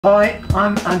Hi,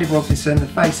 I'm Andy Wilkinson, the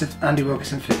face of Andy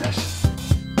Wilkinson Fitness.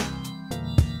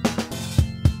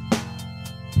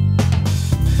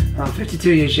 I'm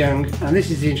 52 years young and this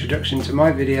is the introduction to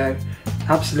my video,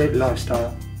 Absolute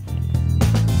Lifestyle.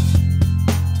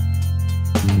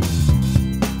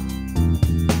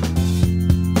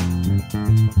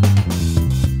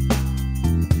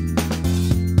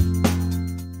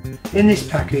 In this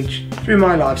package, through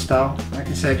my lifestyle, I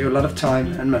can save you a lot of time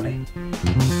and money.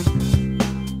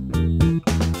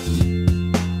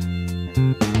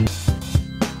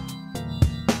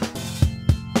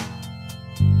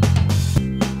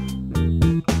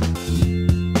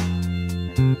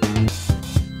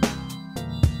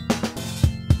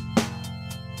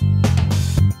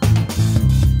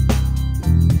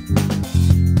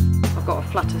 I've got a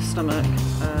flatter stomach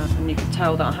and you can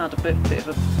tell that I had a bit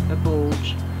of a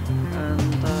bulge, and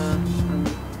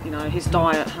you know, his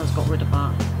diet has got rid of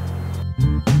that.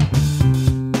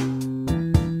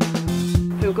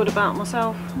 Feel good about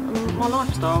myself and my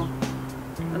lifestyle,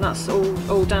 and that's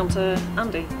all down to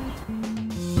Andy.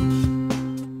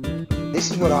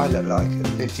 This is what I look like at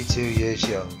 52 years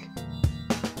young.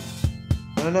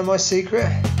 Want to know my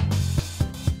secret?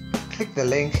 Click the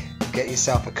link and get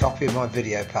yourself a copy of my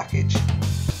video package.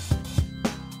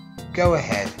 Go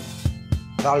ahead,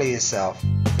 value yourself,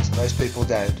 because most people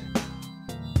don't.